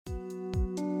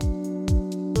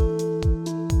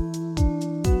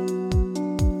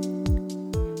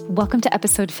Welcome to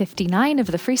episode 59 of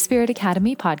the Free Spirit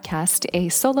Academy podcast, a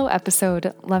solo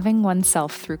episode, Loving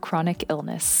Oneself Through Chronic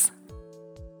Illness.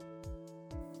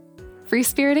 Free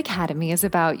Spirit Academy is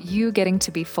about you getting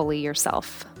to be fully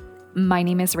yourself. My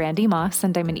name is Randy Moss,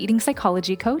 and I'm an eating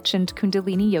psychology coach and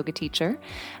Kundalini yoga teacher,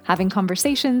 having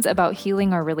conversations about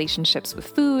healing our relationships with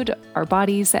food, our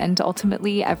bodies, and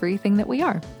ultimately everything that we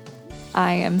are.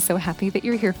 I am so happy that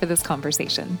you're here for this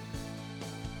conversation.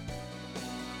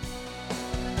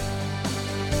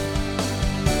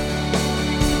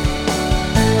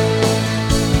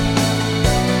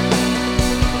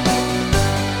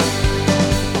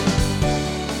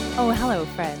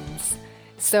 Friends.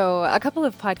 So a couple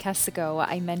of podcasts ago,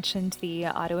 I mentioned the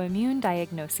autoimmune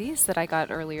diagnoses that I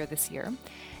got earlier this year.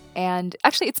 And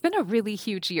actually, it's been a really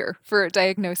huge year for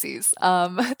diagnoses.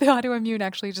 The autoimmune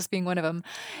actually just being one of them.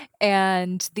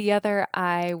 And the other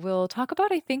I will talk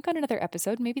about, I think, on another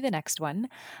episode, maybe the next one.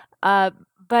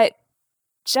 But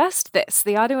just this,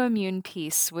 the autoimmune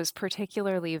piece was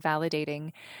particularly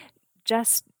validating.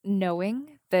 Just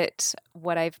knowing that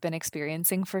what I've been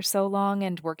experiencing for so long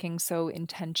and working so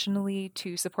intentionally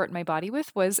to support my body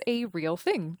with was a real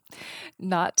thing,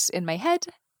 not in my head.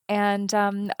 And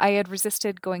I had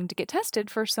resisted going to get tested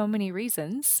for so many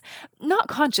reasons, not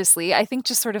consciously, I think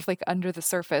just sort of like under the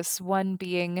surface, one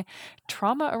being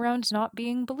trauma around not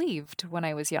being believed when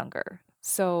I was younger.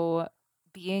 So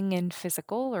being in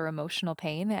physical or emotional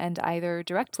pain and either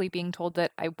directly being told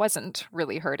that I wasn't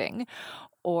really hurting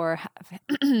or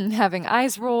having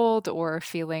eyes rolled or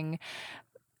feeling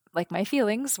like my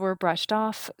feelings were brushed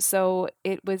off. So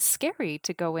it was scary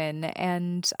to go in,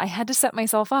 and I had to set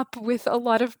myself up with a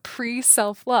lot of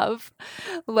pre-self-love.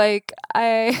 Like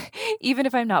even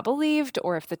if I'm not believed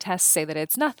or if the tests say that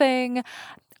it's nothing,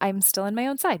 I'm still on my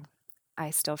own side.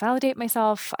 I still validate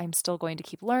myself. I'm still going to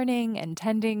keep learning and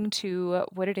tending to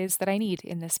what it is that I need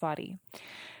in this body.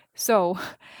 So,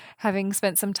 having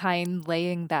spent some time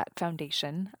laying that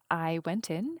foundation, I went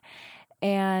in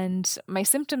and my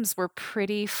symptoms were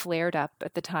pretty flared up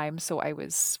at the time. So I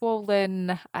was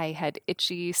swollen, I had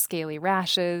itchy, scaly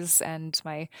rashes, and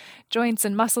my joints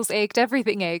and muscles ached,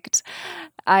 everything ached.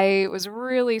 I was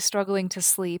really struggling to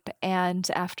sleep. And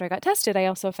after I got tested, I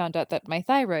also found out that my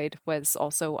thyroid was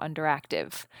also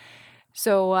underactive.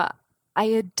 So I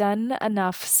had done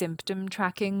enough symptom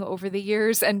tracking over the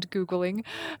years and Googling,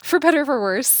 for better or for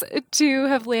worse, to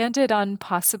have landed on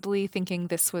possibly thinking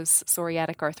this was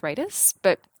psoriatic arthritis.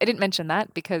 But I didn't mention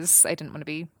that because I didn't want to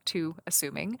be too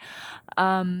assuming.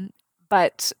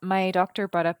 But my doctor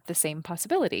brought up the same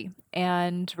possibility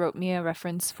and wrote me a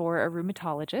reference for a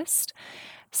rheumatologist.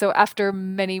 So after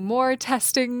many more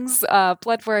testings,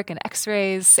 blood work and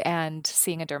x-rays and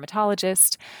seeing a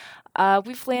dermatologist,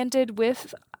 we've landed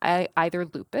with either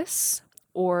lupus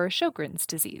or Sjogren's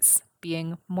disease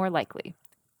being more likely,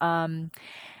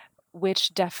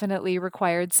 which definitely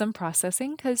required some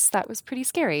processing because that was pretty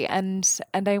scary. And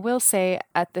I will say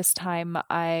at this time,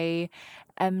 I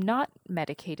am not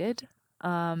medicated.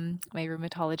 My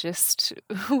rheumatologist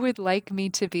would like me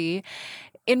to be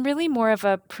in really more of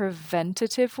a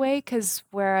preventative way because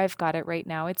where I've got it right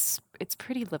now, it's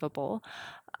pretty livable.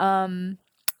 And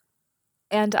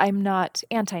I'm not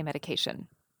anti-medication.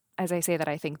 As I say that,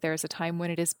 I think there is a time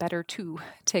when it is better to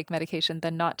take medication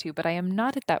than not to, but I am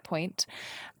not at that point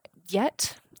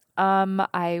yet.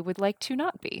 I would like to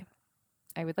not be.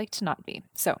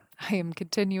 So I am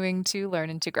continuing to learn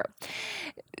and to grow.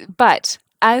 But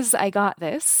as I got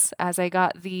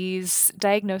these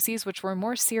diagnoses, which were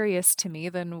more serious to me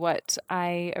than what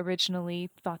I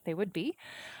originally thought they would be,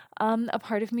 a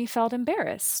part of me felt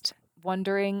embarrassed,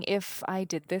 wondering if I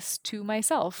did this to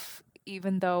myself,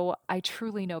 even though I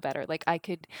truly know better. Like I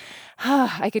could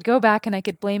go back and I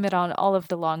could blame it on all of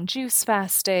the long juice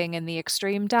fasting and the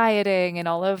extreme dieting and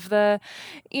all of the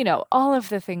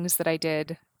things that I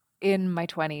did in my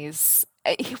 20s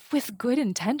with good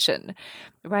intention,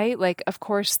 right? Like, of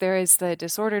course, there is the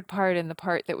disordered part and the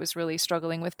part that was really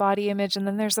struggling with body image. And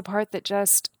then there's the part that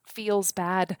just feels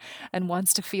bad and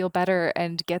wants to feel better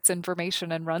and gets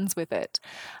information and runs with it.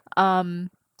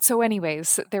 So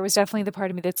anyways, there was definitely the part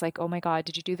of me that's like, oh my God,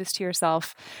 did you do this to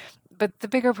yourself? But the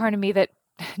bigger part of me that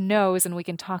knows, and we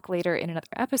can talk later in another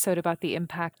episode about the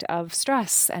impact of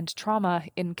stress and trauma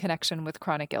in connection with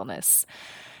chronic illness.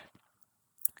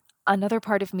 Another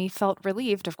part of me felt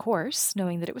relieved, of course,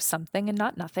 knowing that it was something and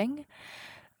not nothing.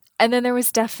 And then there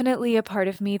was definitely a part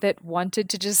of me that wanted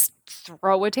to just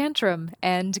throw a tantrum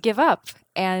and give up.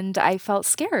 And I felt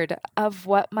scared of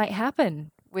what might happen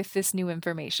with this new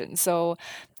information. So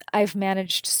I've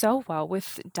managed so well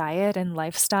with diet and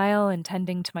lifestyle and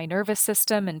tending to my nervous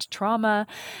system and trauma.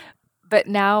 But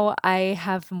now I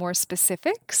have more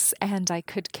specifics and I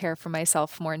could care for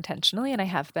myself more intentionally, and I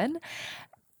have been.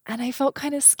 And I felt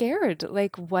kind of scared.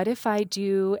 Like, what if I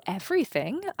do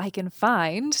everything I can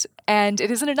find and it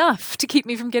isn't enough to keep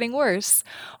me from getting worse?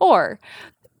 Or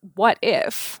what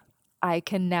if I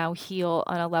can now heal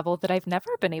on a level that I've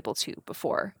never been able to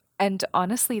before? And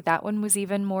honestly, that one was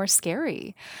even more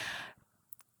scary.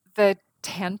 The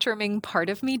tantruming part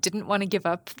of me didn't want to give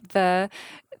up the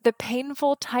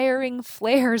painful, tiring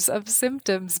flares of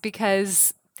symptoms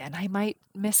because then I might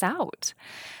miss out.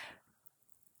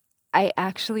 I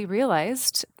actually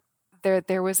realized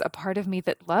there was a part of me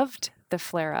that loved the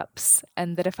flare-ups,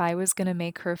 and that if I was going to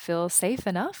make her feel safe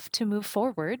enough to move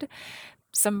forward,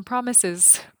 some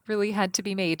promises really had to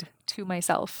be made to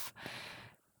myself.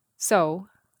 So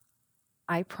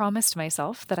I promised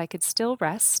myself that I could still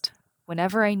rest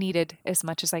whenever I needed as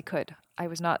much as I could. I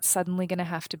was not suddenly going to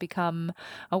have to become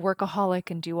a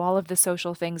workaholic and do all of the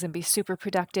social things and be super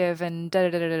productive and da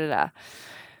da da da da da.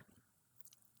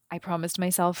 I promised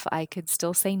myself I could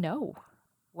still say no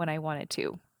when I wanted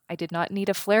to. I did not need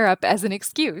a flare up as an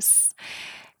excuse.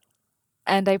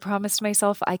 And I promised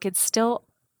myself I could still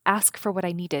ask for what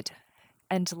I needed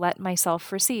and let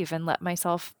myself receive and let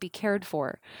myself be cared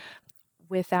for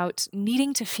without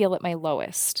needing to feel at my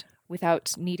lowest,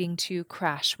 without needing to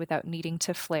crash, without needing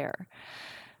to flare.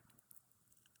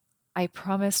 I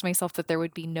promised myself that there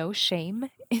would be no shame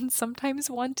in sometimes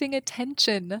wanting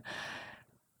attention.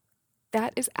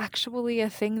 That is actually a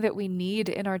thing that we need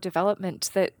in our development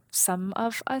that some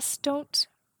of us don't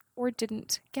or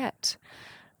didn't get,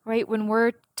 right? When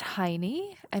we're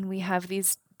tiny and we have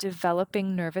these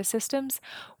developing nervous systems,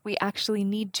 we actually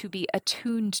need to be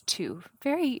attuned to,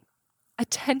 very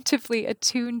attentively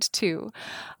attuned to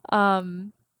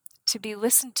be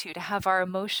listened to have our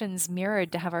emotions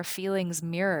mirrored, to have our feelings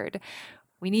mirrored.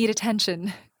 We need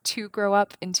attention to grow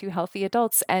up into healthy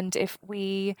adults. And if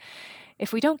we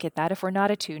don't get that, if we're not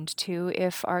attuned to,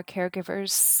 if our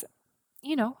caregivers,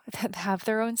 have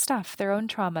their own stuff, their own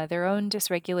trauma, their own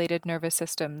dysregulated nervous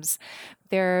systems,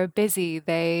 they're busy,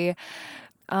 they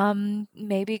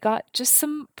maybe got just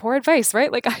some poor advice,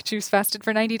 right? Like, I juice fasted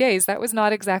for 90 days. That was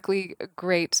not exactly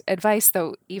great advice,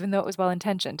 though, even though it was well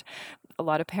intentioned. A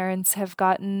lot of parents have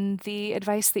gotten the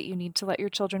advice that you need to let your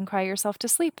children cry yourself to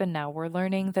sleep. And now we're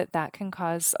learning that that can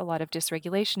cause a lot of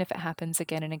dysregulation if it happens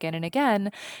again and again and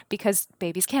again, because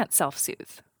babies can't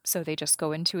self-soothe. So they just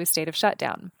go into a state of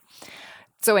shutdown.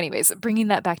 So anyways, bringing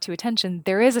that back to attention,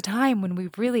 there is a time when we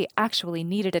really actually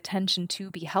needed attention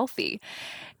to be healthy.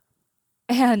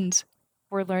 And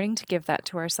we're learning to give that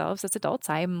to ourselves as adults.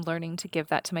 I am learning to give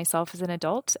that to myself as an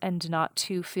adult and not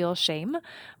to feel shame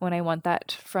when I want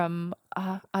that from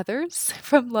others,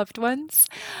 from loved ones,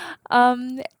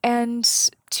 and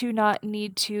to not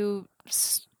need to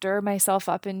stir myself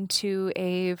up into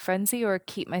a frenzy or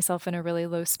keep myself in a really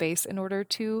low space in order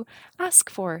to ask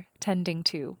for tending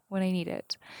to when I need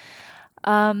it.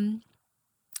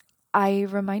 I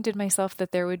reminded myself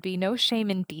that there would be no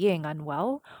shame in being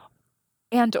unwell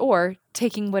and or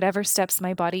taking whatever steps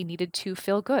my body needed to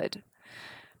feel good.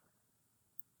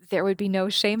 There would be no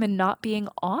shame in not being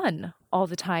on all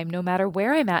the time, no matter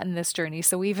where I'm at in this journey.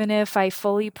 So even if I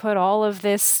fully put all of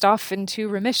this stuff into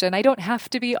remission, I don't have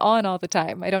to be on all the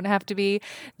time. I don't have to be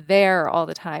there all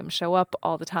the time, show up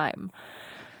all the time.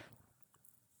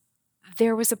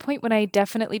 There was a point when I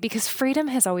definitely, because freedom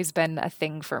has always been a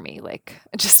thing for me, like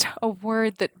just a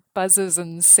word that buzzes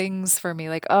and sings for me,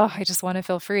 like, oh, I just want to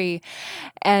feel free.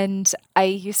 And I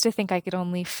used to think I could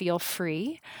only feel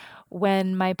free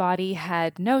when my body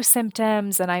had no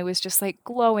symptoms and I was just like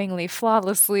glowingly,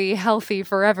 flawlessly healthy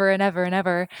forever and ever and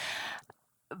ever.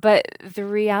 But the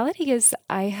reality is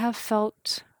I have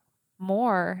felt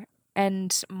more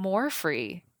and more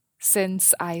free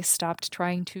since I stopped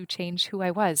trying to change who I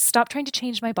was. Stopped trying to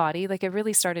change my body. Like, it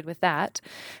really started with that.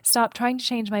 Stopped trying to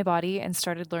change my body and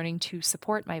started learning to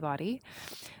support my body.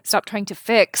 Stopped trying to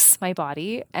fix my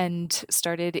body and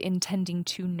started intending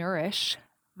to nourish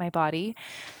my body.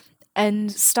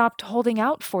 And stopped holding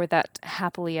out for that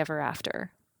happily ever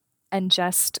after. And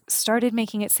just started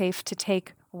making it safe to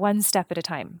take one step at a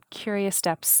time. Curious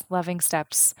steps, loving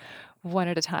steps, one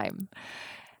at a time.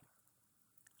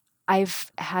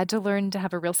 I've had to learn to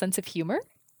have a real sense of humor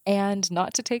and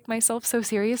not to take myself so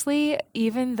seriously,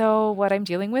 even though what I'm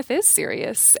dealing with is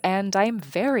serious and I'm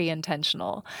very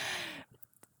intentional.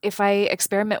 If I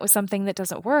experiment with something that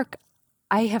doesn't work,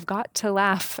 I have got to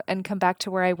laugh and come back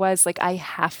to where I was. Like, I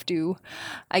have to.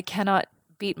 I cannot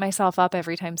beat myself up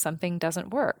every time something doesn't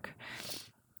work.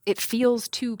 It feels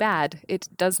too bad. It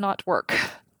does not work.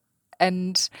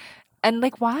 And And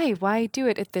like, why do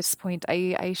it at this point?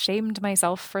 I shamed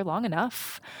myself for long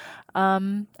enough.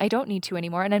 I don't need to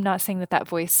anymore. And I'm not saying that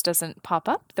voice doesn't pop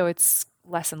up, though it's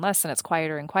less and less and it's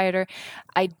quieter and quieter.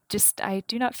 I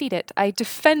do not feed it. I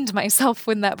defend myself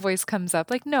when that voice comes up.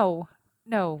 Like, no,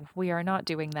 we are not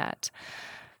doing that.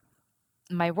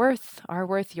 My worth, our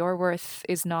worth, your worth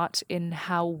is not in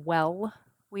how well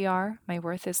we are. My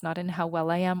worth is not in how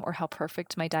well I am or how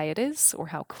perfect my diet is or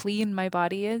how clean my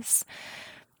body is.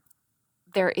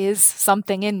 There is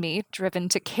something in me driven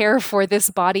to care for this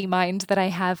body mind that I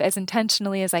have as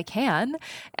intentionally as I can.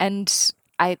 And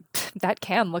that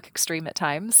can look extreme at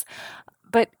times.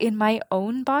 But in my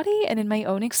own body and in my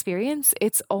own experience,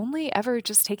 it's only ever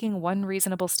just taking one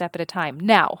reasonable step at a time.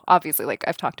 Now, obviously, like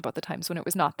I've talked about the times when it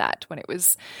was not that, when it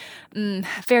was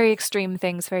very extreme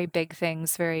things, very big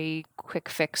things, very quick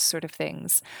fix sort of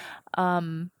things.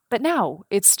 But now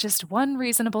it's just one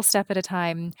reasonable step at a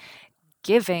time,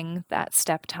 giving that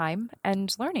step time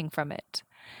and learning from it.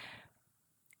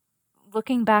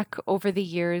 Looking back over the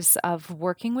years of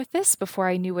working with this before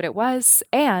I knew what it was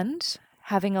and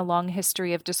having a long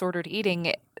history of disordered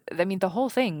eating, I mean, the whole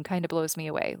thing kind of blows me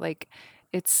away. Like,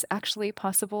 it's actually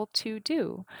possible to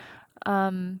do,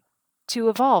 to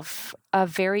evolve a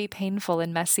very painful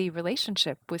and messy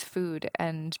relationship with food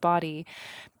and body,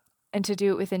 and to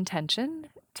do it with intention,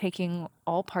 taking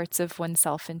all parts of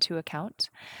oneself into account.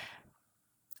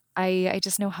 I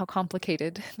just know how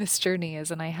complicated this journey is,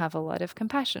 and I have a lot of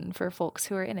compassion for folks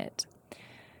who are in it.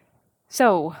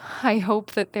 So I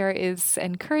hope that there is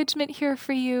encouragement here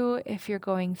for you if you're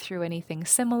going through anything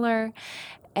similar.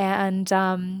 And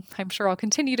I'm sure I'll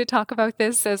continue to talk about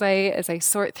this as I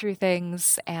sort through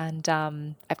things. And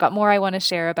I've got more I want to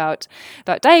share about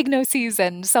diagnoses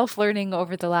and self-learning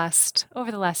over the last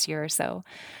year or so.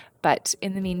 But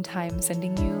in the meantime,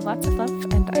 sending you lots of love,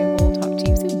 and I will talk to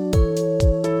you soon.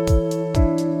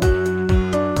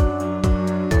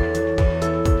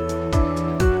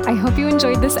 I hope you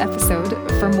enjoyed this episode.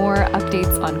 For more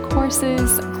updates on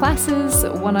courses, classes,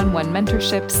 one-on-one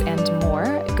mentorships, and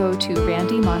more, go to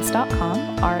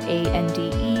randymoss.com,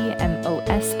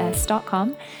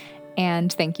 RANDEMOSS.com,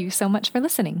 and thank you so much for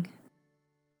listening.